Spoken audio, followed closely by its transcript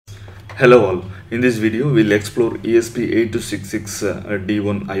Hello all, in this video we'll explore ESP8266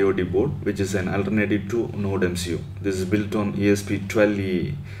 D1 IoT board, which is an alternative to NodeMCU. This is built on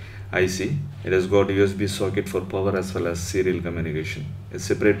ESP12E IC. It has got USB socket for power as well as serial communication. A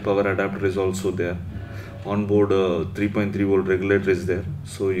separate power adapter is also there. On board 3.3 volt regulator is there,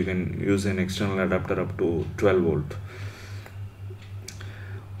 so you can use an external adapter up to 12 volt.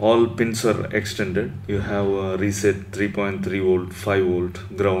 All pins are extended. You have a reset 3.3 volt, 5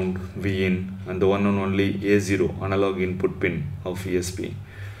 volt, ground, VIN, and the one and only A0 analog input pin of ESP.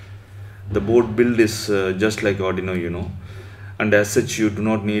 The board build is just like Arduino UNO, and as such you do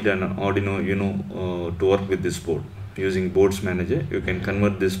not need an Arduino UNO to work with this board. Using Boards Manager, you can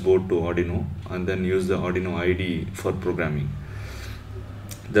convert this board to Arduino and then use the Arduino IDE for programming.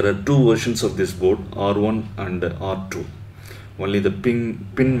 There are two versions of this board, R1 and R2. Only the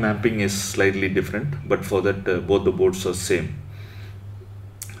pin mapping is slightly different, but for that both the boards are same.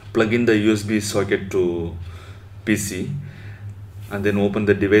 Plug in the USB socket to PC and then open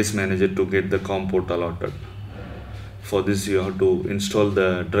the device manager to get the COM port allotted. For this you have to install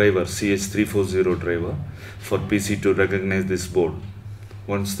the driver CH340 driver for PC to recognize this board.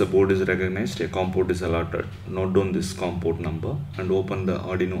 Once the board is recognized, a COM port is allotted. Note down this COM port number and open the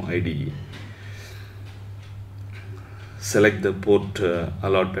Arduino IDE. Select the port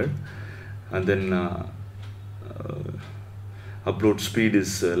allotted and then upload speed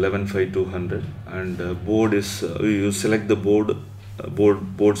is 115200 and board is you select the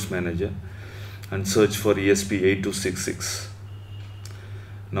boards manager and search for ESP8266.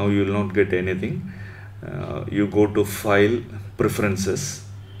 Now you will not get anything. You go to File, Preferences,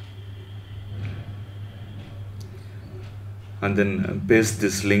 and then paste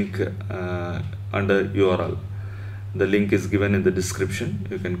this link under URL. The link is given in the description.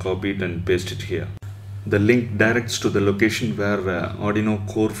 You can copy it and paste it here. The link directs to the location where Arduino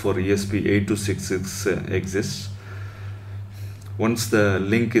core for ESP8266 exists. Once the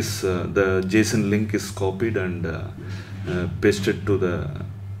link is the JSON link is copied and pasted to the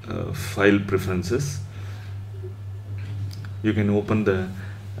file preferences, you can open the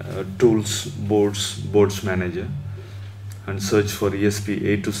Tools Boards Manager and search for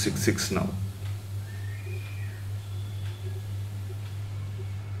ESP8266 now.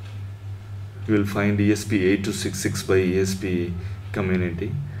 You will find ESP8266 by ESP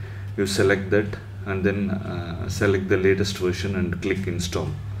community. You select that and then select the latest version and click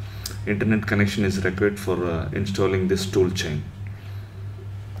install. Internet connection is required for installing this tool chain.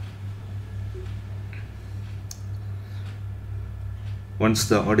 Once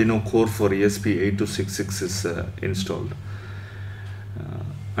the Arduino core for ESP8266 is installed,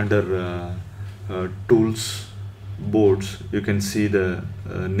 under Tools Boards, you can see the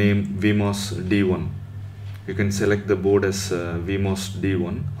name WEMOS D1. You can select the board as WEMOS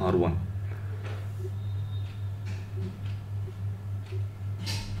D1 R1.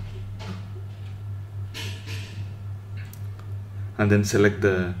 And then select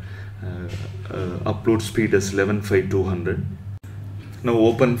the upload speed as 115200. Now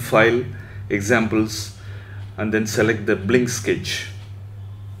open File, Examples, and then select the blink sketch.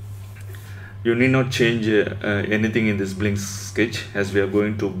 You need not change anything in this blink sketch, as we are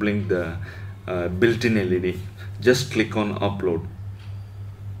going to blink the built-in LED. Just click on upload.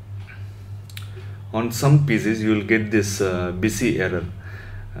 On some PCs you will get this busy error.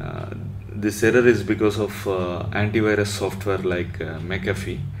 This error is because of antivirus software like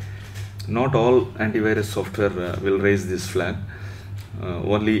McAfee. Not all antivirus software will raise this flag.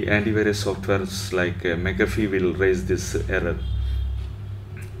 Only antivirus softwares like McAfee will raise this error.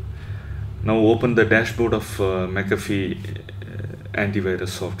 Now open the dashboard of McAfee antivirus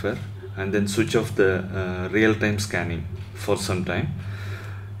software and then switch off the real-time scanning for some time,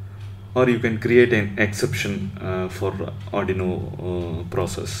 or you can create an exception for Arduino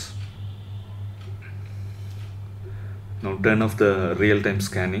process. Now turn off the real-time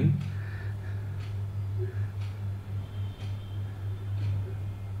scanning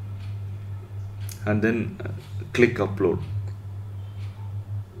and then click upload.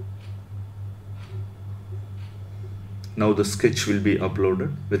 Now the sketch will be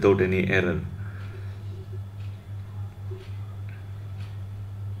uploaded without any error.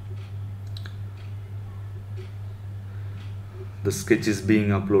 The sketch is being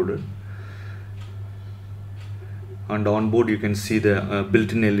uploaded, and on board you can see the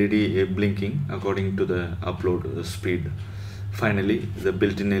built-in LED blinking according to the upload speed. Finally, the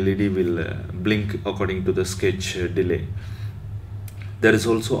built-in LED will blink according to the sketch delay. There is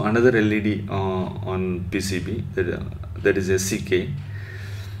also another LED on PCB, that is a CK.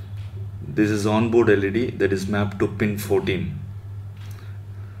 This is onboard LED that is mapped to pin 14.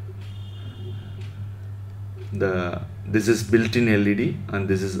 This is built-in LED and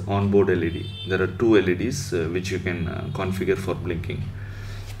this is onboard LED. There are two LEDs which you can configure for blinking.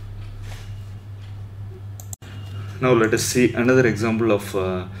 Now let us see another example of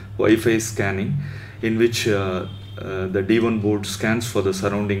Wi-Fi scanning, in which the D1 board scans for the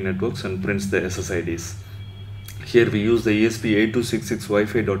surrounding networks and prints the SSIDs. Here we use the ESP8266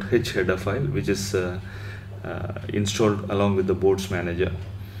 Wi-Fi.h header file, which is installed along with the board's manager.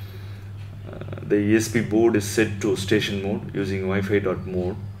 The ESP board is set to station mode using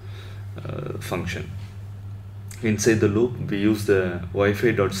Wi-Fi.mode function. Inside the loop we use the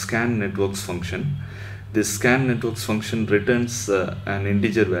Wi-Fi.scan networks function. This scan networks function returns an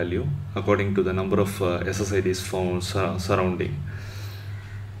integer value according to the number of SSIDs found surrounding.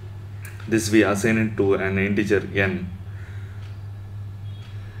 This we assign it to an integer n,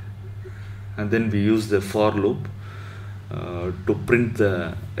 and then we use the for loop to print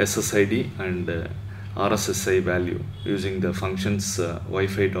the SSID and RSSI value using the functions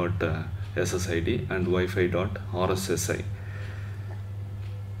Wi-Fi.SSID and Wi-Fi.RSSI.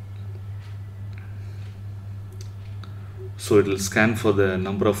 So it will scan for the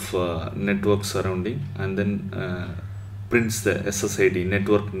number of networks surrounding and then prints the SSID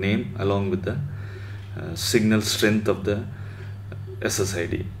network name along with the signal strength of the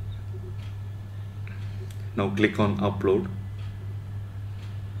SSID. Now click on upload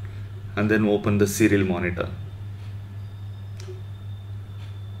and then open the serial monitor.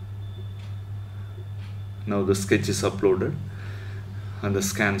 Now the sketch is uploaded and the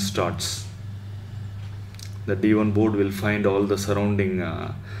scan starts. The D1 board will find all the surrounding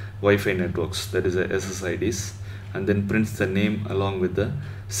Wi-Fi networks, that is the SSIDs, and then prints the name along with the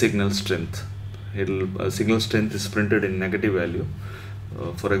signal strength. Signal strength is printed in negative value.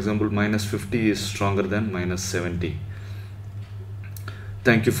 For example, -50 is stronger than -70.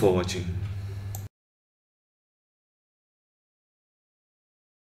 Thank you for watching.